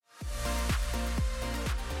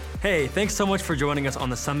Hey, thanks so much for joining us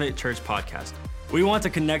on the Summit Church podcast. We want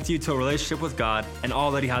to connect you to a relationship with God and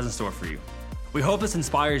all that He has in store for you. We hope this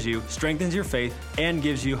inspires you, strengthens your faith, and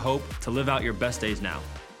gives you hope to live out your best days now.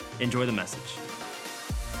 Enjoy the message.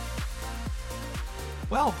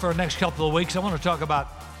 Well, for the next couple of weeks, I want to talk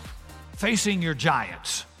about facing your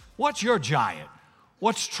giants. What's your giant?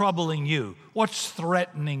 What's troubling you? What's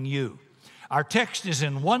threatening you? Our text is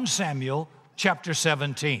in 1 Samuel chapter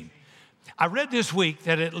 17. I read this week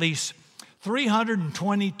that at least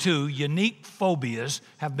 322 unique phobias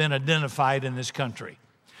have been identified in this country.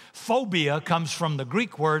 Phobia comes from the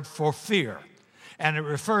Greek word for fear, and it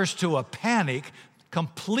refers to a panic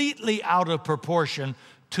completely out of proportion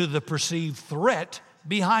to the perceived threat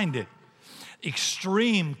behind it.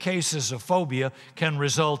 Extreme cases of phobia can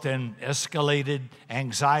result in escalated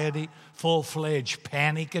anxiety, full-fledged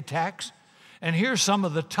panic attacks. And here's some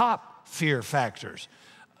of the top fear factors.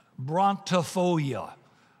 Brontophobia.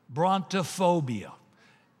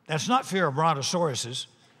 That's not fear of brontosauruses.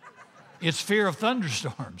 It's fear of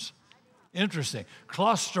thunderstorms. Interesting.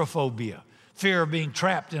 Claustrophobia. Fear of being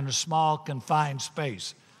trapped in a small, confined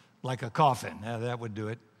space, like a coffin. Now, that would do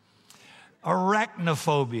it.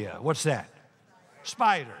 Arachnophobia. What's that?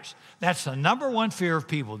 Spiders. That's the number one fear of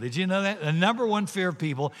people. Did you know that? The number one fear of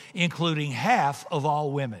people, including half of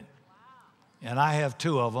all women. And I have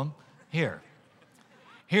two of them here.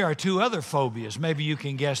 Here are two other phobias. Maybe you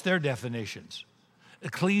can guess their definitions.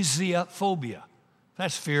 Ecclesiophobia.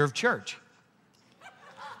 That's fear of church.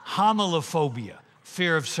 Homilophobia.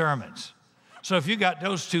 Fear of sermons. So if you got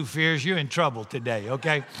those two fears, you're in trouble today,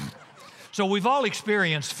 okay? So we've all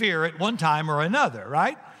experienced fear at one time or another,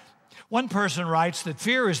 right? One person writes that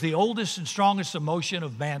fear is the oldest and strongest emotion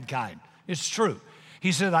of mankind. It's true.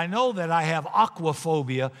 He said, I know that I have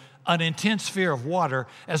aquaphobia, an intense fear of water,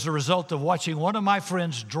 as a result of watching one of my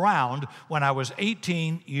friends drowned when I was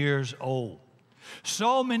 18 years old.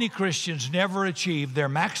 So many Christians never achieve their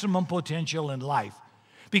maximum potential in life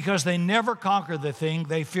because they never conquer the thing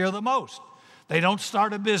they fear the most. They don't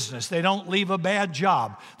start a business. They don't leave a bad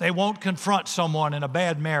job. They won't confront someone in a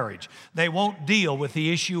bad marriage. They won't deal with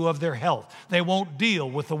the issue of their health. They won't deal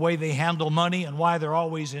with the way they handle money and why they're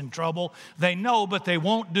always in trouble. They know, but they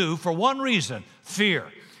won't do for one reason, fear.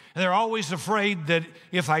 And they're always afraid that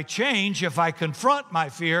if I change, if I confront my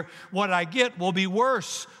fear, what I get will be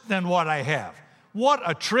worse than what I have. What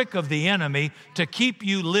a trick of the enemy to keep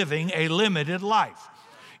you living a limited life.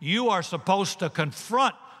 You are supposed to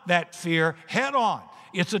confront that fear head on.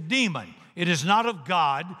 It's a demon. It is not of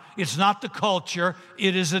God. It's not the culture.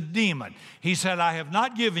 It is a demon. He said, I have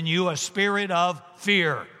not given you a spirit of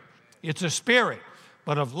fear. It's a spirit,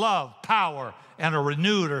 but of love, power, and a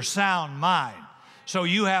renewed or sound mind. So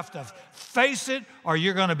you have to face it or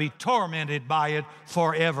you're going to be tormented by it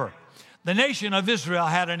forever. The nation of Israel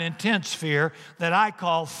had an intense fear that I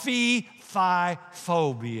call phi-phobia.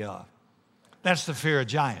 That's the fear of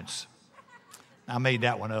giants. I made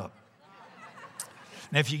that one up.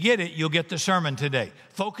 And if you get it, you'll get the sermon today.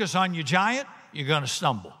 Focus on your giant, you're going to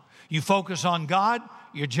stumble. You focus on God,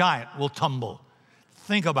 your giant will tumble.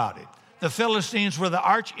 Think about it. The Philistines were the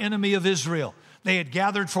arch enemy of Israel. They had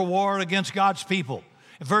gathered for war against God's people.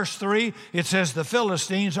 In verse 3, it says the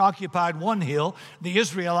Philistines occupied one hill, the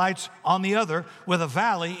Israelites on the other, with a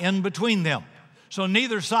valley in between them. So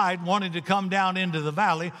neither side wanted to come down into the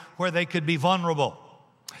valley where they could be vulnerable.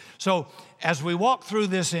 So as we walk through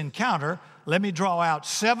this encounter, let me draw out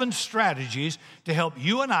 7 strategies to help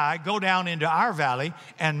you and I go down into our valley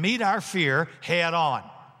and meet our fear head on.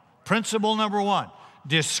 Principle number 1,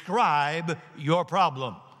 describe your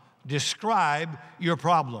problem. Describe your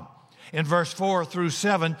problem. In verse 4 through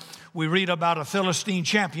 7, we read about a Philistine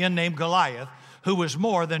champion named Goliath who was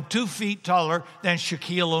more than 2 feet taller than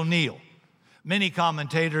Shaquille O'Neal. Many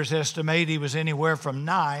commentators estimate he was anywhere from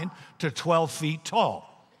 9 to 12 feet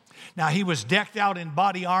tall. Now, he was decked out in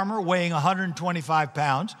body armor weighing 125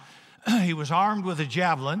 pounds. He was armed with a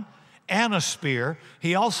javelin and a spear.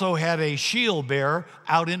 He also had a shield bearer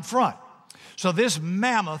out in front. So this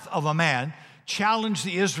mammoth of a man challenged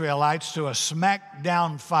the Israelites to a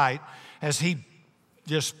smackdown fight as he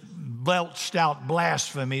just belched out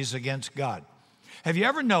blasphemies against God. Have you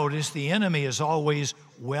ever noticed the enemy is always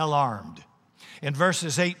well armed? In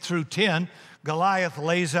verses 8 through 10, Goliath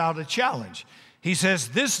lays out a challenge. He says,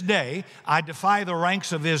 this day I defy the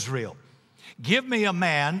ranks of Israel. Give me a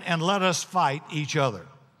man and let us fight each other.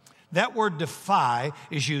 That word defy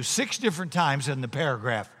is used 6 different times in the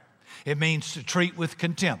paragraph. It means to treat with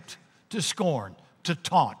contempt, to scorn, to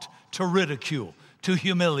taunt, to ridicule, to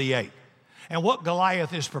humiliate. And what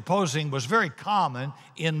Goliath is proposing was very common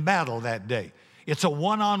in battle that day. It's a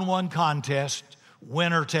one-on-one contest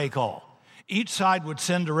winner take all. Each side would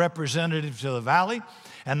send a representative to the valley,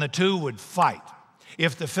 and the two would fight.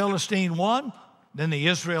 If the Philistine won, then the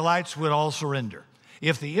Israelites would all surrender.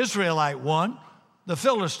 If the Israelite won, the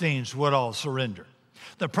Philistines would all surrender.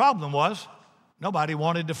 The problem was, nobody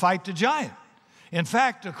wanted to fight the giant. In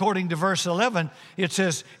fact, according to verse 11, it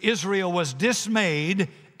says, Israel was dismayed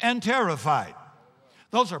and terrified.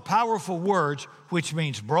 Those are powerful words, which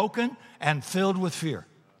means broken and filled with fear.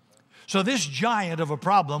 So this giant of a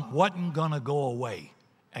problem wasn't going to go away,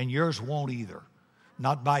 and yours won't either.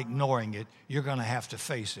 Not by ignoring it, you're going to have to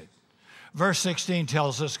face it. Verse 16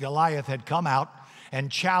 tells us Goliath had come out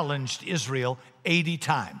and challenged Israel 80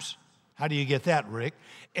 times. How do you get that, Rick?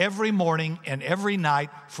 Every morning and every night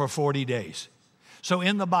for 40 days. So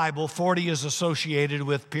in the Bible, 40 is associated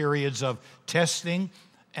with periods of testing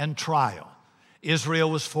and trial. Israel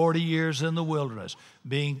was 40 years in the wilderness,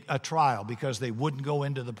 being a trial because they wouldn't go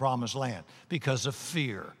into the promised land because of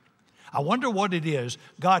fear. I wonder what it is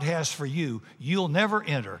God has for you you'll never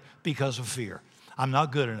enter because of fear. I'm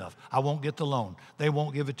not good enough. I won't get the loan. They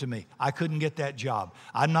won't give it to me. I couldn't get that job.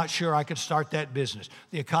 I'm not sure I could start that business.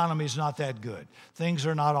 The economy's not that good. Things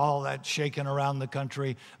are not all that shaking around the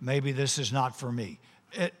country. Maybe this is not for me.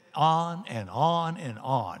 On and on and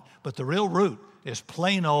on. But the real root is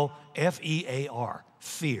plain old F-E-A-R,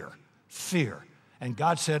 fear, fear. And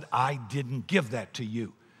God said, I didn't give that to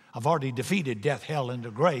you. I've already defeated death, hell, and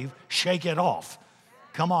the grave. Shake it off.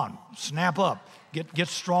 Come on, snap up. Get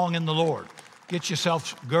strong in the Lord. Get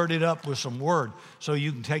yourself girded up with some word so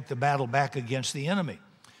you can take the battle back against the enemy.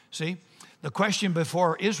 See, the question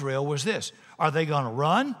before Israel was this: are they going to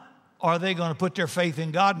run, or are they going to put their faith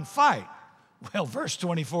in God and fight? Well, verse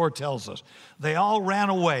 24 tells us they all ran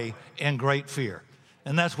away in great fear.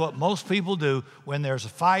 And that's what most people do when there's a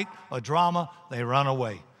fight, a drama, they run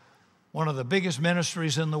away. One of the biggest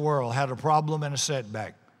ministries in the world had a problem and a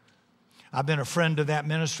setback. I've been a friend of that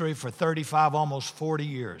ministry for 35, almost 40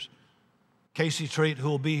 years. Casey Treat, who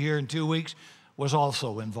will be here in 2 weeks, was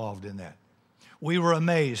also involved in that. We were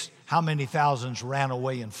amazed how many thousands ran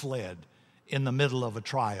away and fled in the middle of a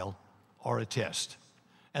trial or a test.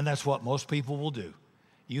 And that's what most people will do.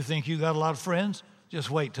 You think you got a lot of friends? Just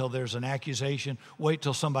wait till there's an accusation. Wait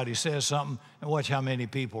till somebody says something, and watch how many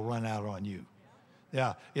people run out on you.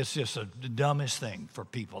 Yeah, it's just the dumbest thing for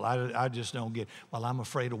people. I just don't get, well, I'm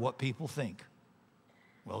afraid of what people think.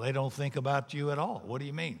 Well, they don't think about you at all. What do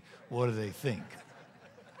you mean? What do they think?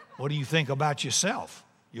 What do you think about yourself,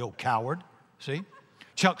 you old coward? See?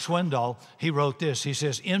 Chuck Swindoll, he wrote this. He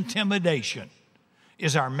says, intimidation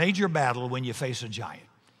is our major battle when you face a giant.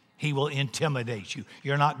 He will intimidate you.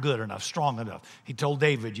 You're not good enough, strong enough. He told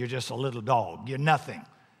David, you're just a little dog. You're nothing.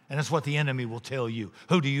 And that's what the enemy will tell you.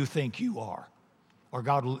 Who do you think you are? Or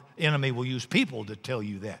enemy will use people to tell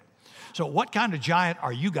you that. So what kind of giant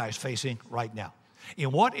are you guys facing right now?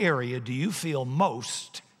 In what area do you feel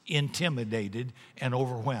most intimidated and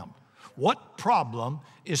overwhelmed? What problem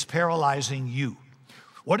is paralyzing you?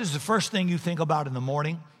 What is the first thing you think about in the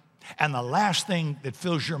morning and the last thing that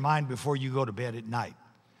fills your mind before you go to bed at night?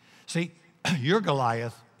 See, your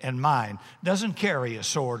Goliath and mine doesn't carry a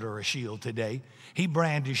sword or a shield today. He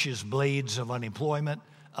brandishes blades of unemployment,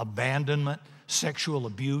 abandonment, sexual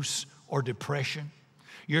abuse, or depression.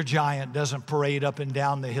 Your giant doesn't parade up and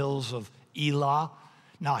down the hills of Elah.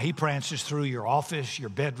 No, he prances through your office, your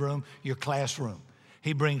bedroom, your classroom.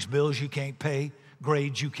 He brings bills you can't pay,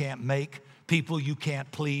 grades you can't make, people you can't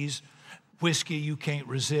please, whiskey you can't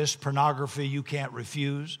resist, pornography you can't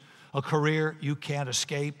refuse, a career you can't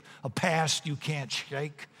escape, a past you can't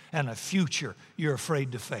shake, and a future you're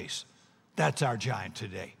afraid to face. That's our giant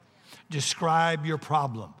today. Describe your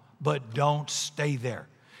problem, but don't stay there.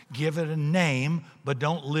 Give it a name, but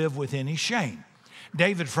don't live with any shame.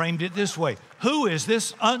 David framed it this way: who is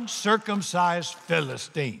this uncircumcised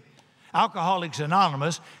Philistine? Alcoholics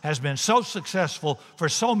Anonymous has been so successful for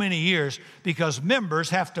so many years because members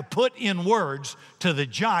have to put in words to the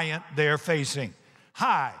giant they're facing.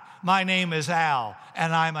 Hi, my name is Al,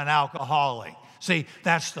 and I'm an alcoholic. See,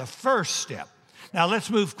 that's the first step. Now let's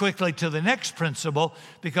move quickly to the next principle,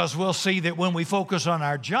 because we'll see that when we focus on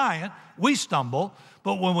our giant, we stumble,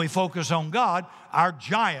 but when we focus on God, our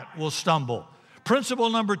giant will stumble. Principle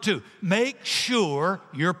number 2, make sure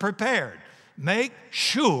you're prepared. Make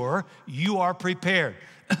sure you are prepared.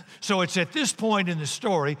 So it's at this point in the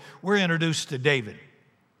story we're introduced to David.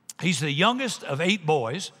 He's the youngest of 8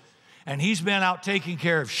 boys, and he's been out taking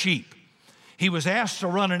care of sheep. He was asked to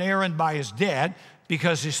run an errand by his dad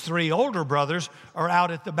because his 3 older brothers are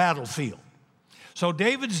out at the battlefield. So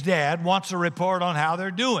David's dad wants a report on how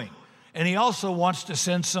they're doing, and he also wants to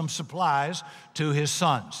send some supplies to his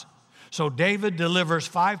sons. So David delivers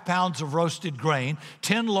 5 pounds of roasted grain,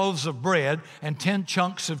 10 loaves of bread, and 10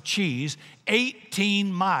 chunks of cheese,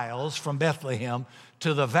 18 miles from Bethlehem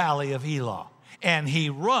to the valley of Elah. And he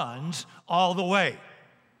runs all the way.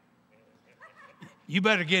 You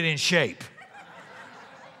better get in shape.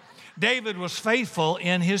 David was faithful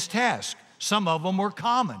in his task. Some of them were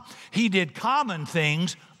common. He did common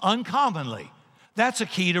things uncommonly. That's a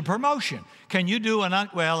key to promotion. Can you do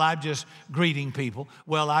well, I'm just greeting people.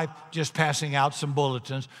 Well, I'm just passing out some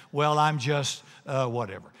bulletins. Well, I'm just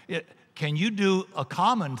whatever. Can you do a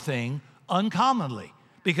common thing uncommonly?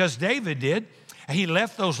 Because David did. He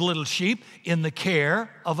left those little sheep in the care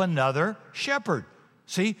of another shepherd.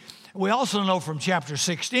 See, we also know from chapter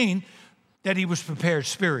 16 that he was prepared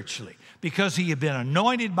spiritually because he had been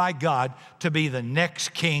anointed by God to be the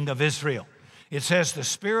next king of Israel. It says the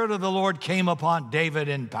Spirit of the Lord came upon David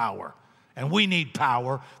in power. And we need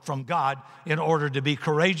power from God in order to be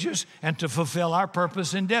courageous and to fulfill our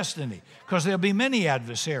purpose and destiny, because there'll be many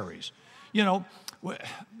adversaries. You know,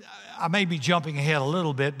 I may be jumping ahead a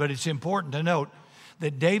little bit, but it's important to note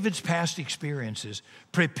that David's past experiences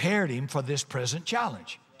prepared him for this present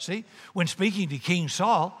challenge. See, when speaking to King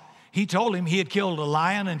Saul, he told him he had killed a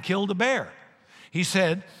lion and killed a bear. He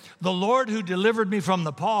said, "The Lord who delivered me from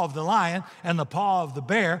the paw of the lion and the paw of the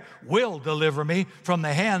bear will deliver me from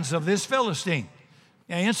the hands of this Philistine."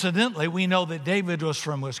 Now, incidentally, we know that David was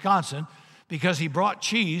from Wisconsin because he brought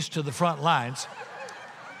cheese to the front lines.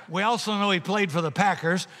 We also know he played for the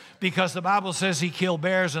Packers because the Bible says he killed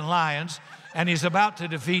bears and lions, and he's about to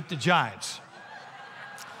defeat the Giants.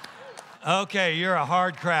 Okay, you're a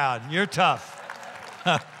hard crowd. You're tough.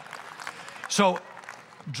 So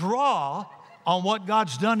draw on what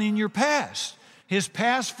God's done in your past, his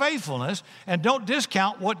past faithfulness, and don't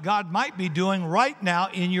discount what God might be doing right now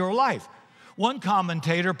in your life. One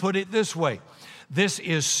commentator put it this way: this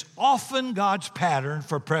is often God's pattern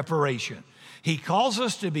for preparation. He calls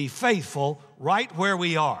us to be faithful right where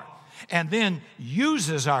we are, and then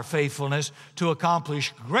uses our faithfulness to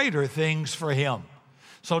accomplish greater things for him.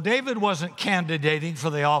 So David wasn't candidating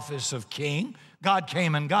for the office of king. God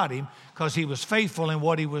came and got him because he was faithful in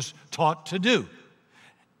what he was taught to do.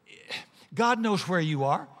 God knows where you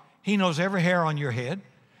are. He knows every hair on your head.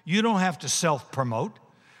 You don't have to self-promote.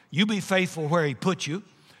 You be faithful where he put you.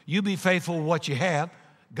 You be faithful with what you have.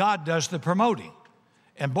 God does the promoting.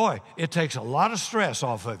 And boy, it takes a lot of stress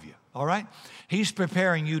off of you, all right? He's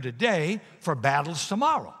preparing you today for battles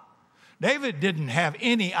tomorrow. David didn't have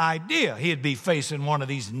any idea he'd be facing one of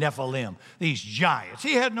these Nephilim, these giants.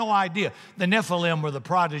 He had no idea. The Nephilim were the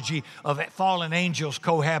prodigy of fallen angels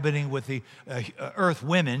cohabiting with the earth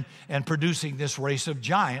women and producing this race of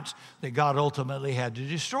giants that God ultimately had to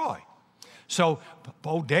destroy. So,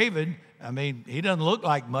 David, I mean, he doesn't look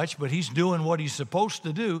like much, but he's doing what he's supposed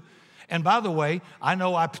to do. And by the way, I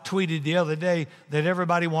know I tweeted the other day that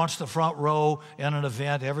everybody wants the front row in an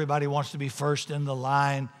event. Everybody wants to be first in the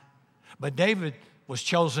line. But David was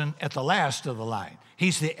chosen at the last of the line.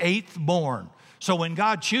 He's the 8th born. So when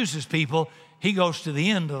God chooses people, he goes to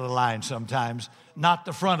the end of the line sometimes, not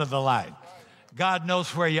the front of the line. God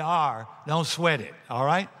knows where you are. Don't sweat it, all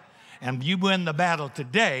right? And you win the battle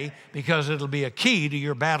today because it'll be a key to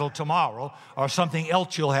your battle tomorrow or something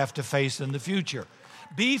else you'll have to face in the future.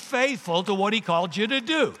 Be faithful to what he called you to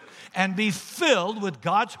do and be filled with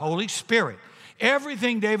God's Holy Spirit.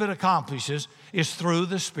 Everything David accomplishes is through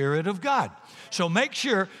the Spirit of God. So make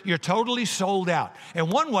sure you're totally sold out.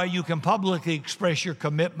 And one way you can publicly express your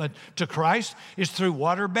commitment to Christ is through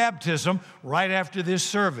water baptism right after this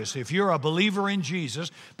service. If you're a believer in Jesus,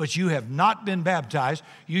 but you have not been baptized,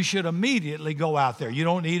 you should immediately go out there. You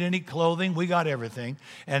don't need any clothing. We got everything.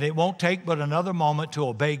 And it won't take but another moment to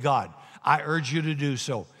obey God. I urge you to do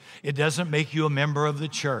so. It doesn't make you a member of the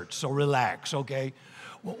church, so relax, okay?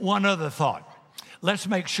 One other thought. Let's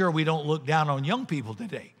make sure we don't look down on young people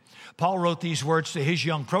today. Paul wrote these words to his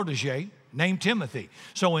young protege named Timothy.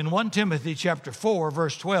 So in 1 Timothy chapter 4,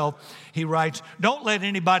 verse 12, he writes, "Don't let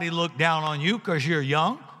anybody look down on you because you're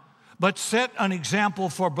young, but set an example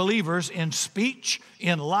for believers in speech,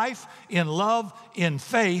 in life, in love, in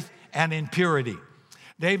faith, and in purity."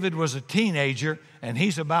 David was a teenager, and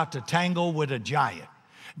he's about to tangle with a giant.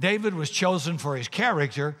 David was chosen for his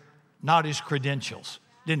character, not his credentials.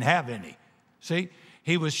 Didn't have any. See,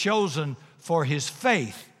 he was chosen for his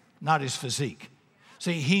faith, not his physique.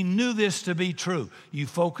 See, he knew this to be true. You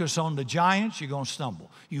focus on the giants, you're going to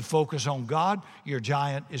stumble. You focus on God, your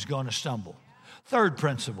giant is going to stumble. Third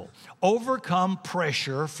principle, overcome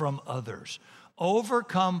pressure from others.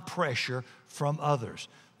 Overcome pressure from others.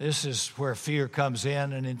 This is where fear comes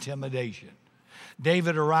in and intimidation.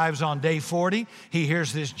 David arrives on day 40. He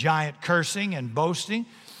hears this giant cursing and boasting.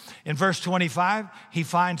 In verse 25, he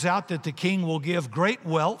finds out that the king will give great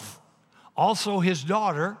wealth, also his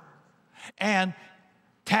daughter, and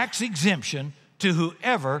tax exemption to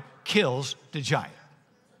whoever kills the giant.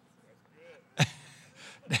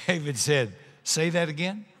 David said, say that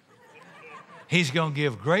again? He's going to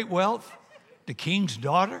give great wealth, the king's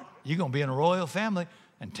daughter. You're going to be in a royal family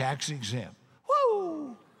and tax exempt.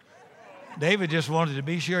 Woo! David just wanted to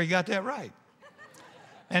be sure he got that right.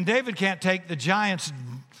 And David can't take the giant's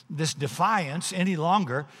this defiance any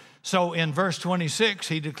longer. So in verse 26,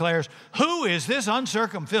 he declares, who is this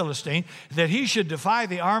uncircumcised Philistine that he should defy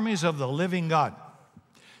the armies of the living God?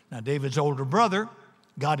 Now, David's older brother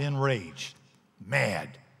got enraged,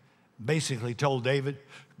 mad, basically told David,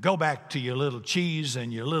 go back to your little cheese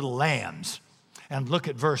and your little lambs. And look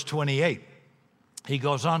at verse 28. He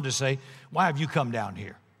goes on to say, why have you come down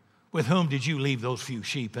here? With whom did you leave those few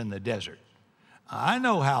sheep in the desert? I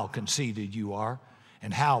know how conceited you are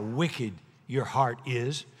and how wicked your heart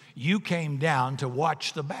is. You came down to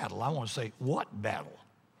watch the battle. I want to say, what battle?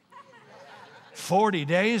 40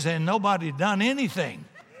 days and nobody done anything.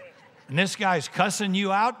 And this guy's cussing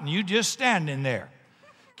you out and you just standing there.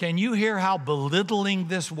 Can you hear how belittling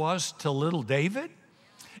this was to little David?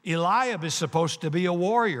 Eliab is supposed to be a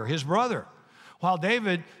warrior, his brother, while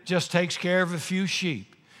David just takes care of a few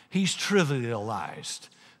sheep. He's trivialized.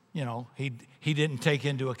 You know, he didn't take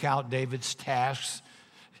into account David's tasks.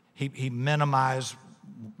 He minimized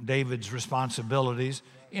David's responsibilities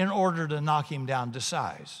in order to knock him down to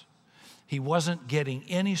size. He wasn't getting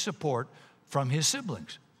any support from his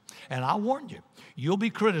siblings. And I warn you, you'll be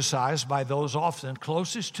criticized by those often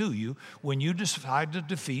closest to you when you decide to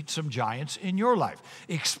defeat some giants in your life.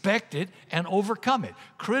 Expect it and overcome it.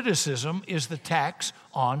 Criticism is the tax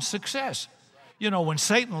on success. You know, when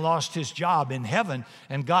Satan lost his job in heaven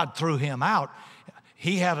and God threw him out,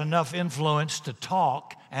 he had enough influence to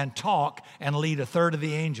talk and lead a third of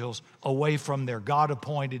the angels away from their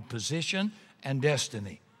God-appointed position and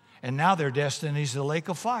destiny. And now their destiny is the lake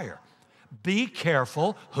of fire. Be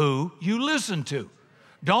careful who you listen to.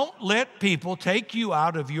 Don't let people take you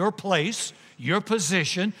out of your place, your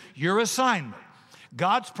position, your assignment.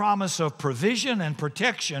 God's promise of provision and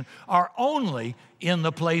protection are only in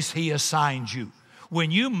the place He assigned you.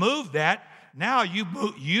 When you move that, now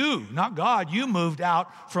not God, you moved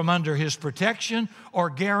out from under His protection or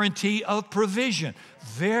guarantee of provision.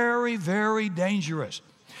 Very, very dangerous.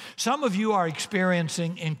 Some of you are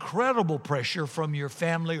experiencing incredible pressure from your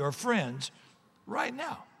family or friends right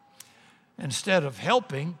now. Instead of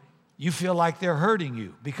helping, you feel like they're hurting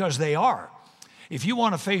you because they are. If you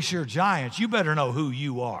want to face your giants, you better know who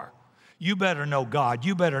you are. You better know God.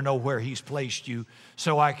 You better know where He's placed you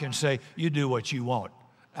so I can say, you do what you want.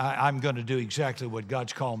 I'm going to do exactly what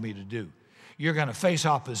God's called me to do. You're going to face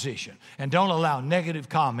opposition. And don't allow negative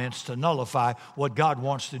comments to nullify what God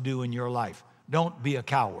wants to do in your life. Don't be a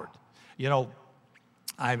coward. You know,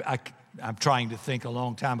 I'm trying to think. A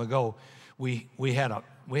long time ago, we had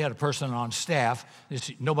a person on staff.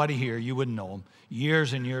 Nobody here, you wouldn't know him,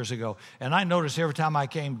 years and years ago. And I noticed every time I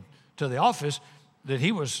came to the office that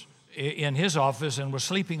he was in his office and was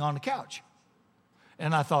sleeping on the couch.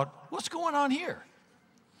 And I thought, what's going on here?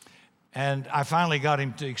 And I finally got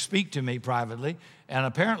him to speak to me privately. And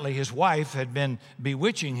apparently his wife had been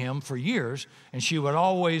bewitching him for years. And she would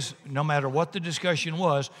always, no matter what the discussion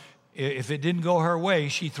was, if it didn't go her way,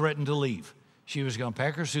 she threatened to leave. She was going to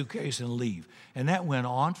pack her suitcase and leave. And that went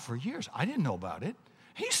on for years. I didn't know about it.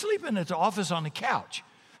 He's sleeping at the office on the couch.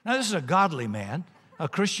 Now, this is a godly man, a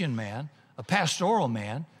Christian man, a pastoral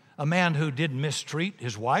man, a man who didn't mistreat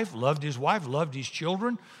his wife, loved his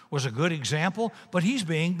children, was a good example, but he's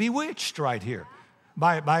being bewitched right here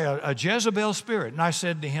by a Jezebel spirit. And I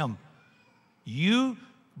said to him, you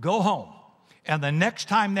go home, and the next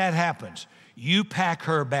time that happens, you pack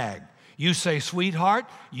her bag. You say, sweetheart,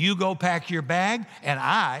 you go pack your bag, and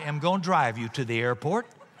I am going to drive you to the airport,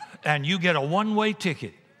 and you get a one-way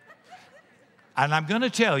ticket. And I'm going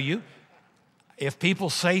to tell you, if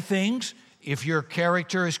people say things, if your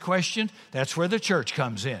character is questioned, that's where the church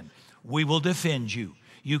comes in. We will defend you.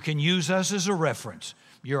 You can use us as a reference.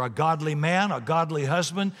 You're a godly man, a godly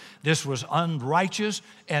husband. This was unrighteous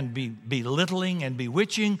and belittling and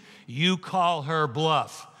bewitching. You call her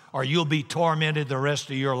bluff, or you'll be tormented the rest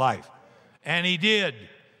of your life. And he did,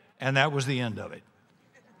 and that was the end of it.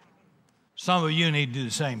 Some of you need to do the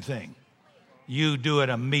same thing. You do it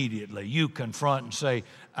immediately. You confront and say,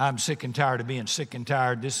 I'm sick and tired of being sick and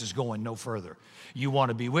tired. This is going no further. You want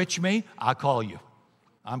to bewitch me? I'll call you.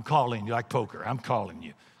 I'm calling you like poker. I'm calling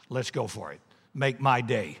you. Let's go for it. Make my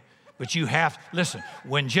day. But you have, listen,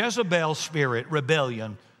 when Jezebel's spirit,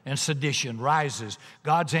 rebellion, and sedition rises,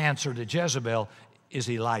 God's answer to Jezebel is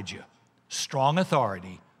Elijah. Strong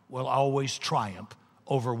authority will always triumph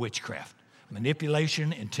over witchcraft.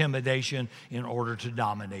 Manipulation, intimidation in order to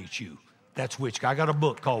dominate you. That's witchcraft. I got a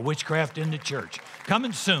book called Witchcraft in the Church.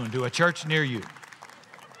 Coming soon to a church near you.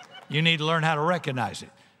 You need to learn how to recognize it.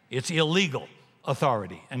 It's illegal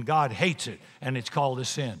authority, and God hates it, and it's called a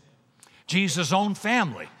sin. Jesus' own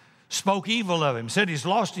family spoke evil of him, said he's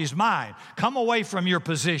lost his mind. Come away from your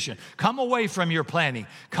position. Come away from your planning.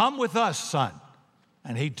 Come with us, son.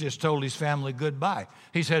 And he just told his family goodbye.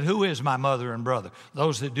 He said, who is my mother and brother?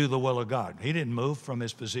 Those that do the will of God. He didn't move from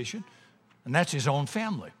his position, and that's his own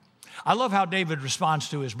family. I love how David responds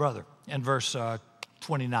to his brother in verse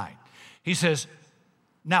 29. He says,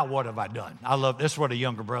 now what have I done? I love, that's what a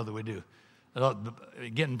younger brother would do.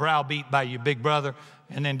 Getting browbeat by your big brother.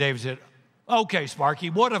 And then David said, okay, Sparky,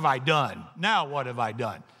 what have I done? Now what have I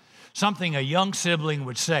done? Something a young sibling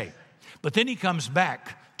would say. But then he comes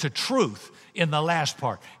back to truth in the last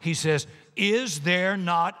part. He says, is there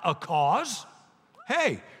not a cause?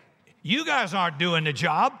 Hey, you guys aren't doing the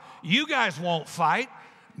job. You guys won't fight.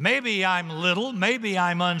 Maybe I'm little. Maybe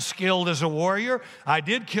I'm unskilled as a warrior. I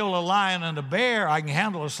did kill a lion and a bear. I can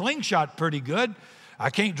handle a slingshot pretty good. I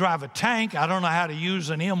can't drive a tank. I don't know how to use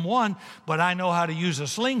an M1, but I know how to use a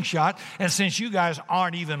slingshot. And since you guys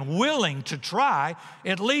aren't even willing to try,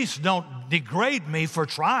 at least don't degrade me for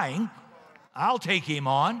trying. I'll take him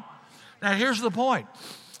on. Now, here's the point.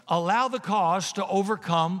 Allow the cause to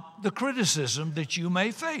overcome the criticism that you may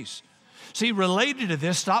face. See, related to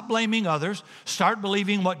this, stop blaming others. Start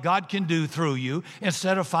believing what God can do through you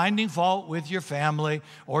instead of finding fault with your family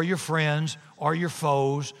or your friends or your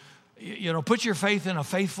foes. You know, put your faith in a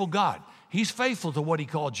faithful God. He's faithful to what he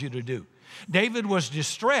called you to do. David was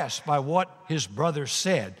distressed by what his brother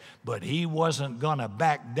said, but he wasn't going to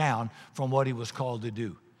back down from what he was called to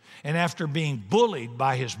do. And after being bullied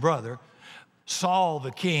by his brother, Saul the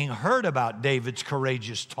king heard about David's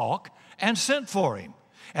courageous talk and sent for him.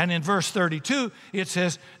 And in verse 32, it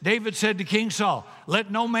says, David said to King Saul, let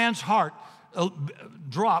no man's heart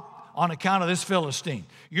drop on account of this Philistine.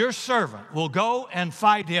 Your servant will go and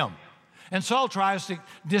fight him. And Saul tries to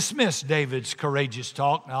dismiss David's courageous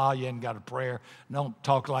talk. No, you ain't got a prayer. Don't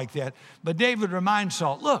talk like that. But David reminds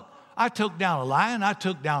Saul, look, I took down a lion. I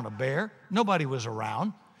took down a bear. Nobody was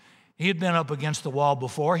around. He had been up against the wall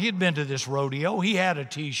before. He had been to this rodeo. He had a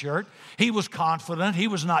T-shirt. He was confident. He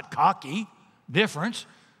was not cocky. Difference.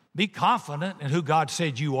 Be confident in who God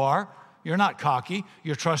said you are. You're not cocky.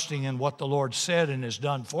 You're trusting in what the Lord said and has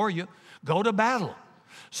done for you. Go to battle.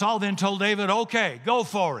 Saul then told David, okay, go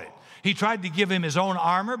for it. He tried to give him his own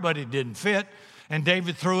armor, but it didn't fit, and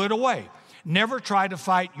David threw it away. Never try to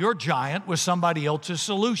fight your giant with somebody else's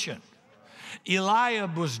solution.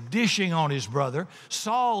 Eliab was dishing on his brother.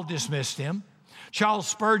 Saul dismissed him. Charles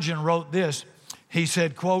Spurgeon wrote this. He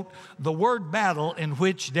said, quote, the word battle in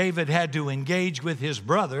which David had to engage with his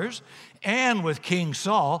brothers and with King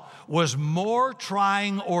Saul was more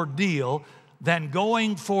trying ordeal than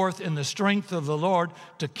going forth in the strength of the Lord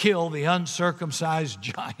to kill the uncircumcised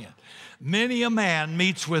giant. Many a man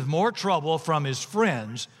meets with more trouble from his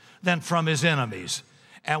friends than from his enemies.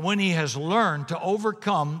 And when he has learned to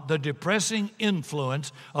overcome the depressing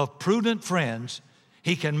influence of prudent friends,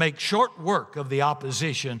 he can make short work of the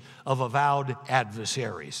opposition of avowed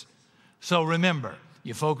adversaries. So remember,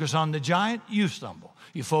 you focus on the giant, you stumble.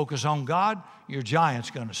 You focus on God, your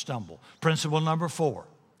giant's going to stumble. Principle number 4.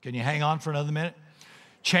 Can you hang on for another minute?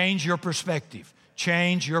 Change your perspective.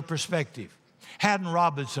 Change your perspective. Haddon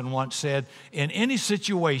Robinson once said, in any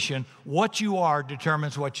situation, what you are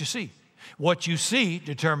determines what you see. What you see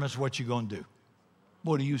determines what you're going to do.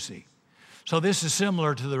 What do you see? So this is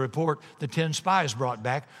similar to the report the 10 spies brought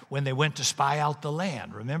back when they went to spy out the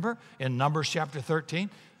land. Remember in Numbers chapter 13?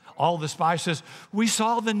 All the spies says, we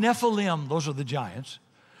saw the Nephilim, those are the giants,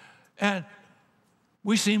 and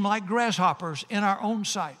we seem like grasshoppers in our own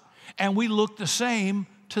sight, and we look the same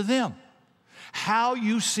to them. How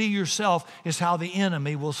you see yourself is how the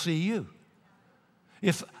enemy will see you.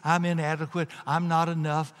 If I'm inadequate, I'm not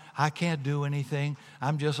enough, I can't do anything,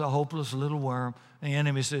 I'm just a hopeless little worm, the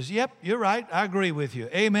enemy says, yep, you're right, I agree with you,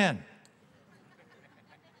 amen.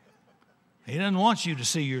 He doesn't want you to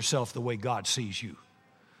see yourself the way God sees you.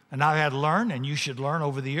 And I've had to learn, and you should learn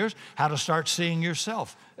over the years, how to start seeing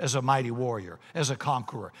yourself as a mighty warrior, as a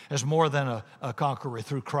conqueror, as more than a conqueror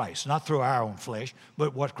through Christ, not through our own flesh,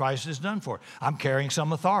 but what Christ has done for it. I'm carrying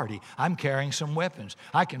some authority. I'm carrying some weapons.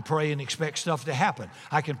 I can pray and expect stuff to happen.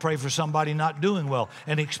 I can pray for somebody not doing well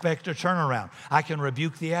and expect a turnaround. I can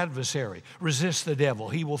rebuke the adversary, resist the devil.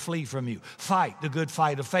 He will flee from you. Fight the good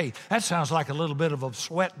fight of faith. That sounds like a little bit of a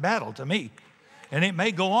sweat battle to me. And it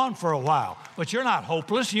may go on for a while, but you're not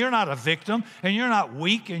hopeless, you're not a victim, and you're not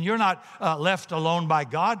weak, and you're not left alone by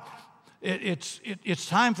God. It's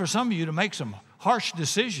time for some of you to make some harsh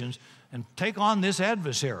decisions and take on this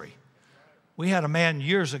adversary. We had a man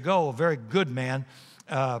years ago, a very good man,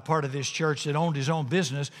 part of this church that owned his own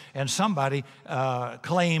business, and somebody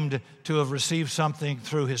claimed to have received something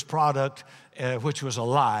through his product, which was a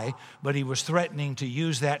lie, but he was threatening to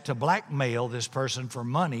use that to blackmail this person for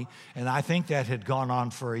money, and I think that had gone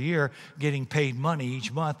on for a year, getting paid money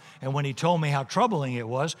each month. And when he told me how troubling it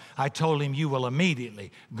was, I told him, you will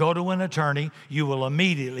immediately go to an attorney, you will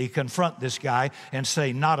immediately confront this guy and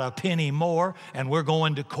say, not a penny more, and we're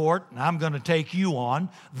going to court, and I'm going to take you on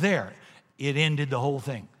there. It ended the whole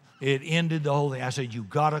thing. It ended the whole thing. I said, you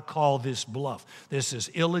got to call this bluff. This is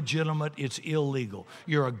illegitimate. It's illegal.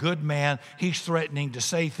 You're a good man. He's threatening to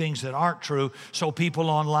say things that aren't true so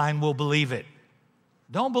people online will believe it.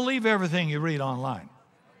 Don't believe everything you read online.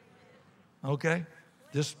 Okay?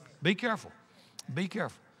 Just be careful. Be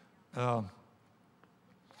careful. I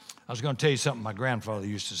was going to tell you something my grandfather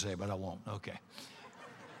used to say, but I won't. Okay.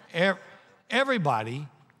 Everybody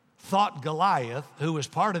thought Goliath, who was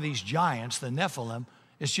part of these giants, the Nephilim,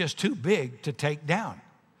 is just too big to take down.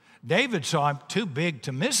 David saw him too big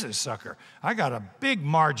to miss this sucker. I got a big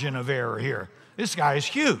margin of error here. This guy is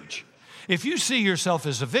huge. If you see yourself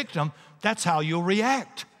as a victim, that's how you'll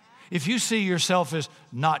react. If you see yourself as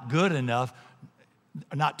not good enough,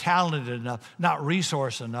 not talented enough, not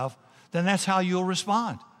resourced enough, then that's how you'll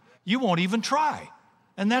respond. You won't even try.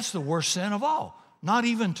 And that's the worst sin of all, not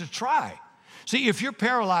even to try. See, if you're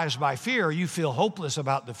paralyzed by fear or you feel hopeless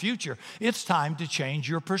about the future, it's time to change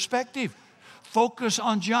your perspective. Focus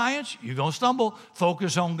on giants, you're going to stumble.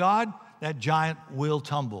 Focus on God, that giant will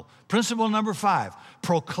tumble. Principle number 5,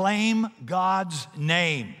 proclaim God's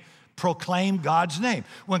name. Proclaim God's name.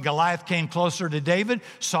 When Goliath came closer to David,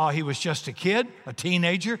 saw he was just a kid, a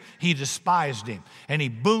teenager, he despised him. And he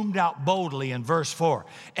boomed out boldly in verse 4,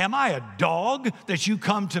 am I a dog that you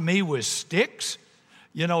come to me with sticks?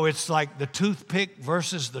 You know, it's like the toothpick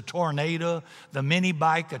versus the tornado, the mini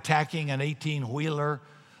bike attacking an 18-wheeler,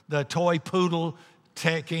 the toy poodle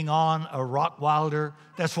taking on a Rottweiler.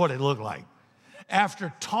 That's what it looked like.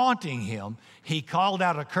 After taunting him, he called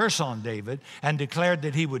out a curse on David and declared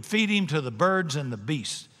that he would feed him to the birds and the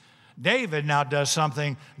beasts. David now does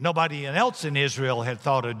something nobody else in Israel had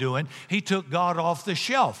thought of doing. He took God off the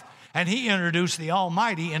shelf, and he introduced the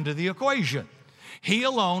Almighty into the equation. He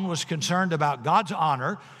alone was concerned about God's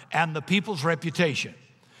honor and the people's reputation.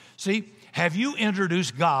 See, have you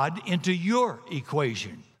introduced God into your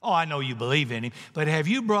equation? Oh, I know you believe in him, but have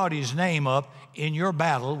you brought his name up in your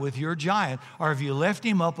battle with your giant, or have you left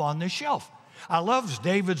him up on the shelf? I love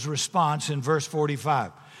David's response in verse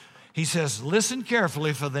 45. He says, listen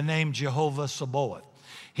carefully for the name Jehovah Sabaoth.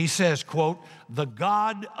 He says, quote, the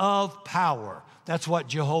God of power. That's what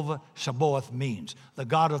Jehovah Sabaoth means, the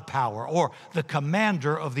God of power, or the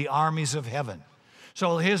commander of the armies of heaven.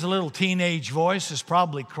 So his little teenage voice is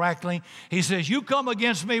probably crackling. He says, you come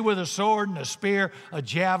against me with a sword and a spear, a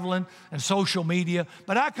javelin, and social media,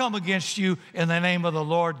 but I come against you in the name of the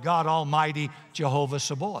Lord God Almighty, Jehovah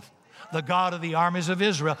Sabaoth, the God of the armies of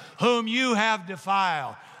Israel, whom you have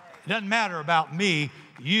defiled. It doesn't matter about me.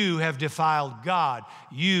 You have defiled God.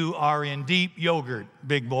 You are in deep yogurt,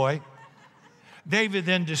 big boy. David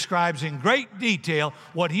then describes in great detail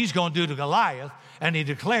what he's going to do to Goliath, and he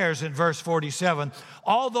declares in verse 47,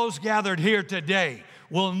 all those gathered here today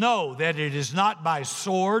will know that it is not by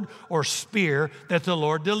sword or spear that the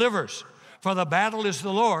Lord delivers. For the battle is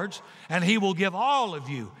the Lord's, and he will give all of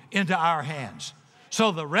you into our hands.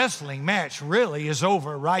 So the wrestling match really is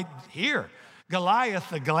over right here. Goliath,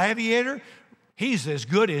 the gladiator, he's as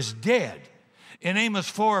good as dead. In Amos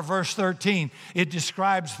 4, verse 13, it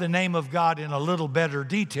describes the name of God in a little better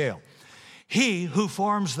detail. He who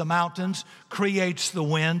forms the mountains, creates the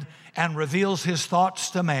wind, and reveals his thoughts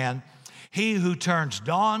to man. He who turns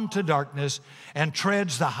dawn to darkness and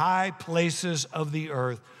treads the high places of the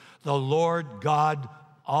earth. The Lord God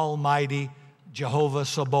Almighty, Jehovah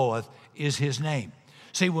Sabaoth, is his name.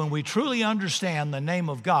 See, when we truly understand the name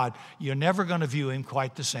of God, you're never going to view him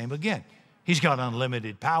quite the same again. He's got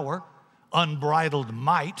unlimited power, unbridled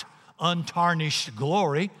might, untarnished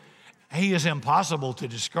glory. He is impossible to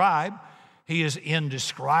describe. He is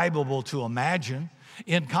indescribable to imagine.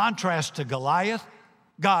 In contrast to Goliath,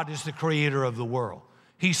 God is the creator of the world.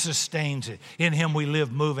 He sustains it. In him we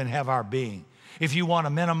live, move, and have our being. If you want to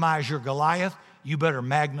minimize your Goliath, you better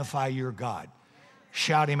magnify your God.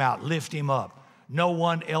 Shout him out, lift him up. No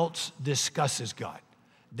one else discusses God.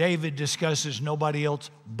 David discusses nobody else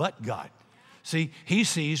but God. See, he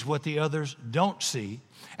sees what the others don't see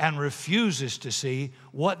and refuses to see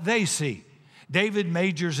what they see. David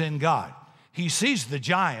majors in God. He sees the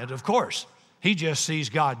giant, of course. He just sees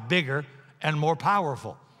God bigger and more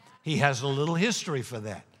powerful. He has a little history for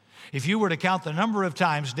that. If you were to count the number of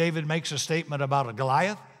times David makes a statement about a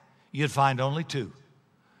Goliath, you'd find only 2.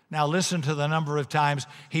 Now listen to the number of times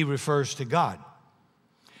he refers to God.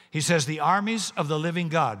 He says, the armies of the living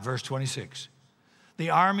God, verse 26. The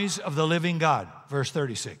armies of the living God, verse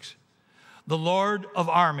 36. The Lord of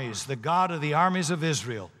armies, the God of the armies of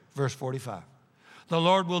Israel, verse 45. The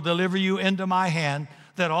Lord will deliver you into my hand,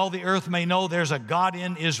 that all the earth may know there's a God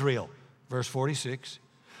in Israel, verse 46.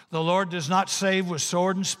 The Lord does not save with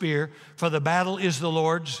sword and spear, for the battle is the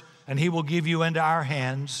Lord's, and he will give you into our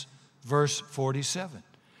hands, verse 47.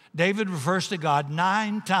 David refers to God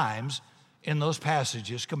 9 times in those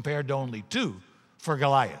passages compared to only 2 for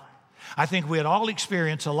Goliath. I think we'd all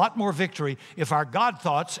experience a lot more victory if our God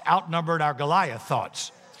thoughts outnumbered our Goliath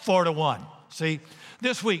thoughts 4-1. See,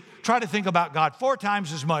 this week, try to think about God 4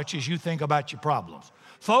 times as much as you think about your problems.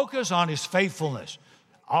 Focus on his faithfulness,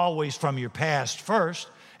 always from your past first,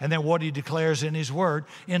 and then what he declares in his word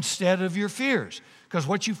instead of your fears. Because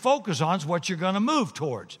what you focus on is what you're going to move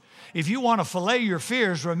towards. If you want to fillet your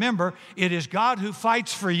fears, remember, it is God who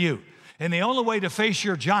fights for you. And the only way to face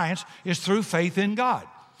your giants is through faith in God.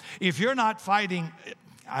 If you're not fighting,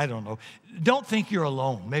 I don't know, don't think you're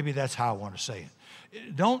alone. Maybe that's how I want to say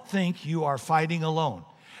it. Don't think you are fighting alone.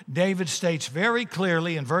 David states very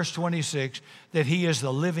clearly in verse 26 that he is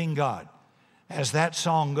the living God. As that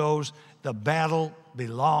song goes, the battle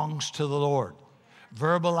belongs to the Lord.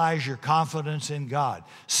 Verbalize your confidence in God.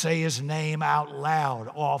 Say his name out loud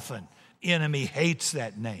often. Enemy hates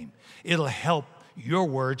that name. It'll help your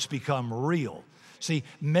words become real. See,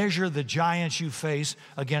 measure the giants you face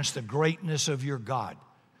against the greatness of your God.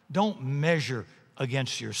 Don't measure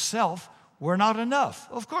against yourself. We're not enough.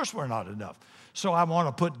 Of course we're not enough. So I want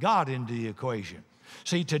to put God into the equation.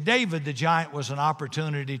 See, to David, the giant was an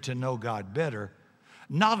opportunity to know God better,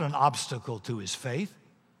 not an obstacle to his faith.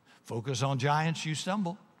 Focus on giants, you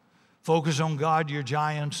stumble. Focus on God, your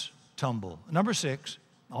giants tumble. Number 6,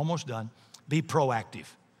 almost done, be proactive.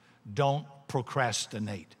 Don't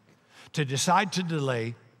procrastinate. To decide to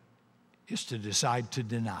delay is to decide to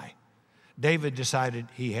deny. David decided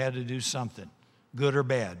he had to do something, good or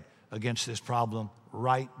bad, against this problem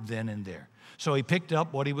right then and there. So he picked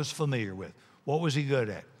up what he was familiar with. What was he good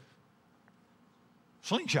at?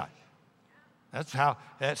 Slingshot. That's how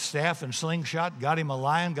that staff and slingshot got him a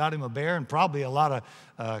lion, got him a bear, and probably a lot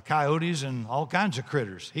of coyotes and all kinds of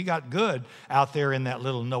critters. He got good out there in that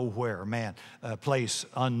little nowhere, place,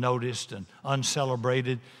 unnoticed and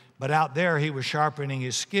uncelebrated. But out there, he was sharpening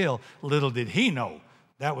his skill. Little did he know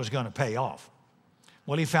that was going to pay off.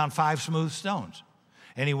 Well, he found 5 smooth stones,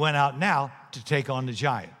 and he went out now to take on the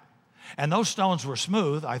giant. And those stones were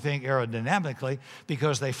smooth, I think, aerodynamically,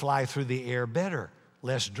 because they fly through the air better,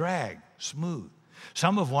 less drag. Smooth.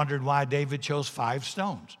 Some have wondered why David chose 5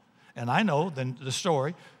 stones. And I know the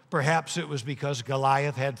story. Perhaps it was because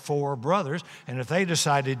Goliath had 4 brothers, and if they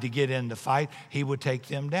decided to get in the fight, he would take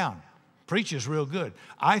them down. Preaches real good.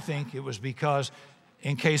 I think it was because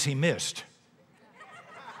in case he missed.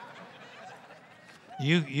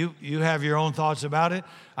 You have your own thoughts about it.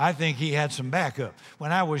 I think he had some backup.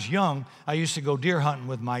 When I was young, I used to go deer hunting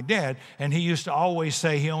with my dad, and he used to always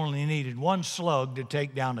say he only needed 1 slug to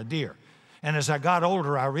take down a deer. And as I got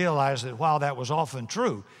older, I realized that while that was often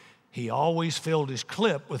true, he always filled his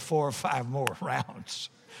clip with 4 or 5 more rounds.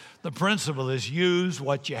 The principle is use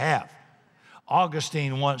what you have.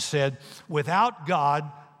 Augustine once said, without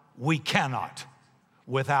God, we cannot.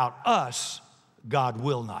 Without us, God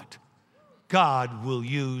will not. God will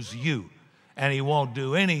use you, and he won't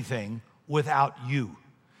do anything without you.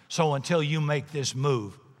 So until you make this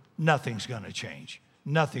move, nothing's going to change.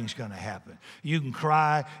 Nothing's going to happen. You can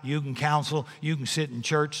cry, you can counsel, you can sit in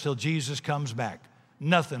church till Jesus comes back.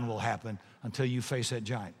 Nothing will happen until you face that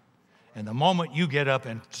giant. And the moment you get up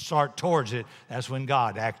and start towards it, that's when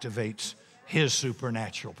God activates his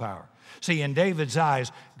supernatural power. See, in David's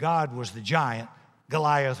eyes, God was the giant,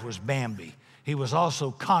 Goliath was Bambi. he was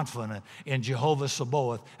also confident in Jehovah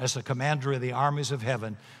Sabaoth as the commander of the armies of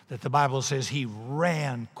heaven, that the Bible says he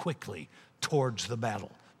ran quickly towards the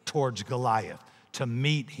battle, towards Goliath, to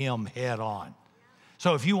meet him head on.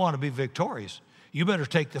 So if you want to be victorious, you better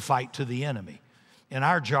take the fight to the enemy. In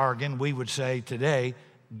our jargon, we would say today,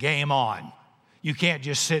 game on. You can't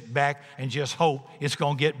just sit back and just hope it's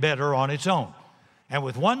going to get better on its own. And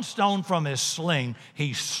with one stone from his sling,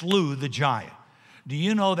 he slew the giant. Do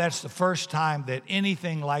you know that's the first time that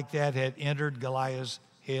anything like that had entered Goliath's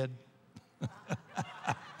head?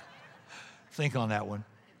 Think on that one.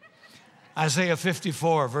 Isaiah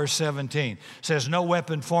 54, verse 17 says, no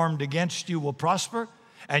weapon formed against you will prosper,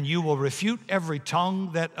 and you will refute every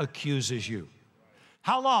tongue that accuses you.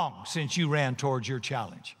 How long since you ran towards your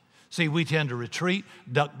challenge? See, we tend to retreat,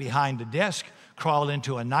 duck behind a desk, crawl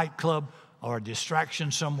into a nightclub or a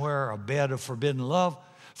distraction somewhere, or a bed of forbidden love.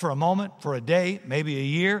 For a moment, for a day, maybe a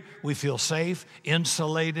year, we feel safe,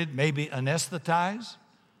 insulated, maybe anesthetized.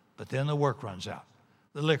 But then the work runs out.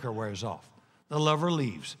 The liquor wears off. The lover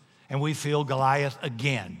leaves. And we feel Goliath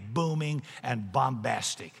again, booming and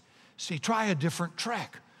bombastic. See, try a different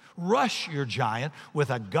track. Rush your giant with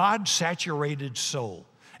a God-saturated soul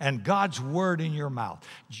and God's word in your mouth.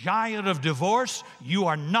 Giant of divorce, you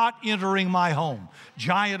are not entering my home.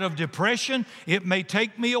 Giant of depression, it may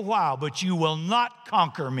take me a while, but you will not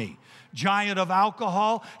conquer me. Giant of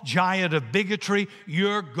alcohol, giant of bigotry,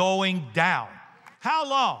 you're going down. How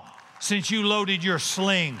long since you loaded your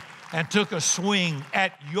sling and took a swing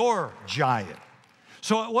at your giant?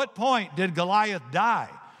 So at what point did Goliath die?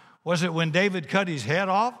 Was it when David cut his head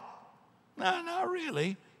off? No, not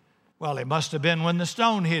really. Well, it must have been when the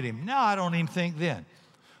stone hit him. No, I don't even think then.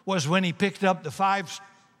 Was when he picked up the 5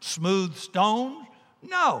 smooth stones?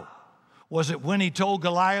 No. Was it when he told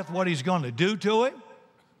Goliath what he's going to do to him?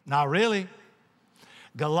 Not really.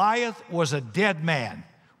 Goliath was a dead man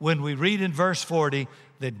when we read in verse 40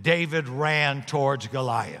 that David ran towards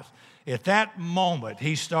Goliath. At that moment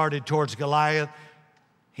he started towards Goliath,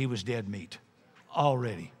 he was dead meat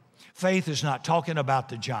already. Faith is not talking about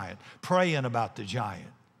the giant, praying about the giant.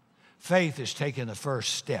 Faith is taking the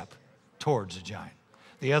first step towards the giant.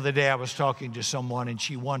 The other day I was talking to someone and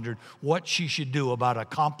she wondered what she should do about a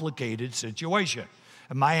complicated situation.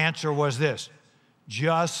 And my answer was this: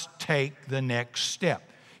 just take the next step.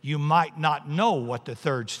 You might not know what the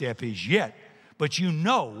third step is yet, but you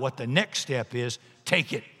know what the next step is.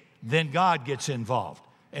 Take it. Then God gets involved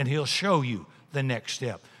and he'll show you the next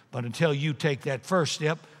step. But until you take that first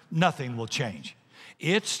step, nothing will change.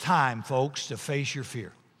 It's time, folks, to face your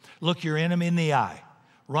fear. Look your enemy in the eye.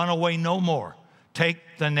 Run away no more. Take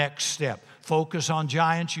the next step. Focus on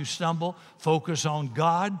giants, you stumble. Focus on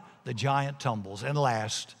God, the giant tumbles. And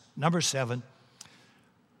last, number 7,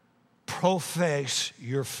 profess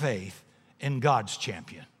your faith in God's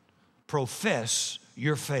champion. Profess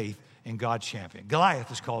your faith in God's champion.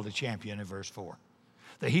 Goliath is called a champion in verse 4.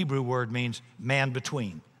 The Hebrew word means man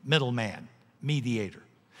between, middleman, mediator.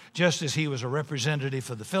 Just as he was a representative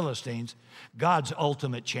for the Philistines, God's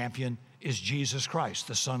ultimate champion is Jesus Christ,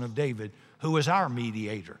 the Son of David, who is our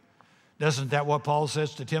mediator. Isn't that what Paul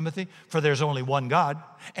says to Timothy? For there's only one God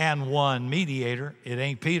and one mediator. It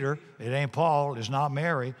ain't Peter, it ain't Paul, it's not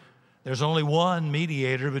Mary. There's only one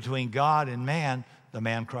mediator between God and man, the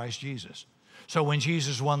man Christ Jesus. So when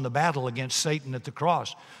Jesus won the battle against Satan at the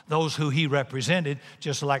cross, those who he represented,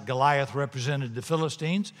 just like Goliath represented the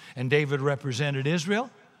Philistines and David represented Israel,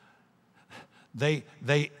 they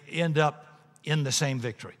end up in the same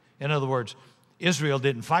victory. In other words, Israel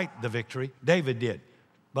didn't fight the victory, David did.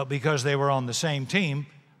 But because they were on the same team,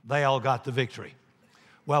 they all got the victory.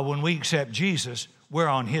 Well, when we accept Jesus, we're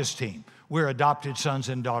on his team. We're adopted sons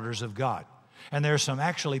and daughters of God. And there's some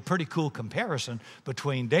actually pretty cool comparison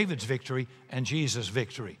between David's victory and Jesus'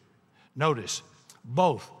 victory. Notice,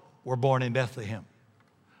 both were born in Bethlehem.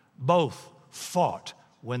 Both fought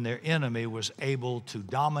when their enemy was able to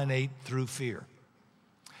dominate through fear.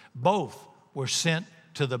 Both were sent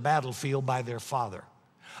to the battlefield by their father.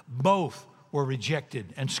 Both were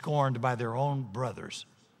rejected and scorned by their own brothers.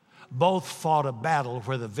 Both fought a battle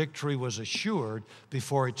where the victory was assured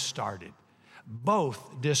before it started.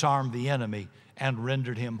 Both disarmed the enemy and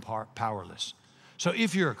rendered him powerless. So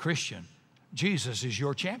if you're a Christian, Jesus is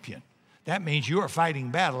your champion. That means you are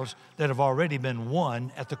fighting battles that have already been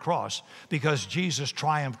won at the cross because Jesus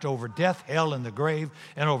triumphed over death, hell, and the grave,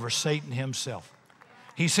 and over Satan himself.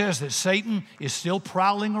 He says that Satan is still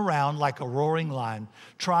prowling around like a roaring lion,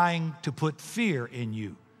 trying to put fear in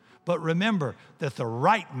you. But remember that the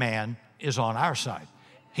right man is on our side.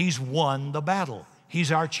 He's won the battle.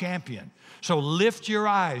 He's our champion. So lift your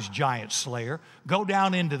eyes, giant slayer. Go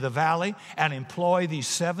down into the valley and employ these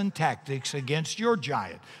 7 tactics against your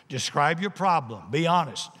giant. Describe your problem. Be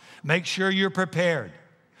honest. Make sure you're prepared.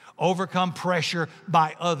 Overcome pressure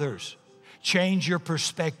by others. Change your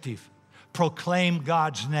perspective. Proclaim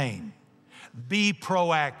God's name. Be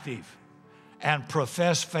proactive. And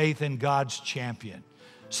profess faith in God's champion.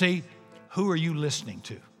 See, who are you listening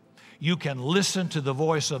to? You can listen to the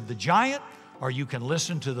voice of the giant, or you can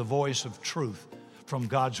listen to the voice of truth from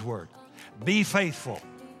God's word. Be faithful,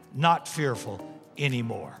 not fearful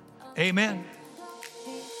anymore. Amen.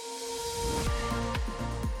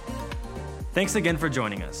 Thanks again for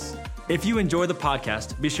joining us. If you enjoy the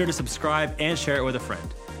podcast, be sure to subscribe and share it with a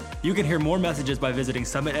friend. You can hear more messages by visiting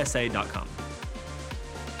summitsa.com.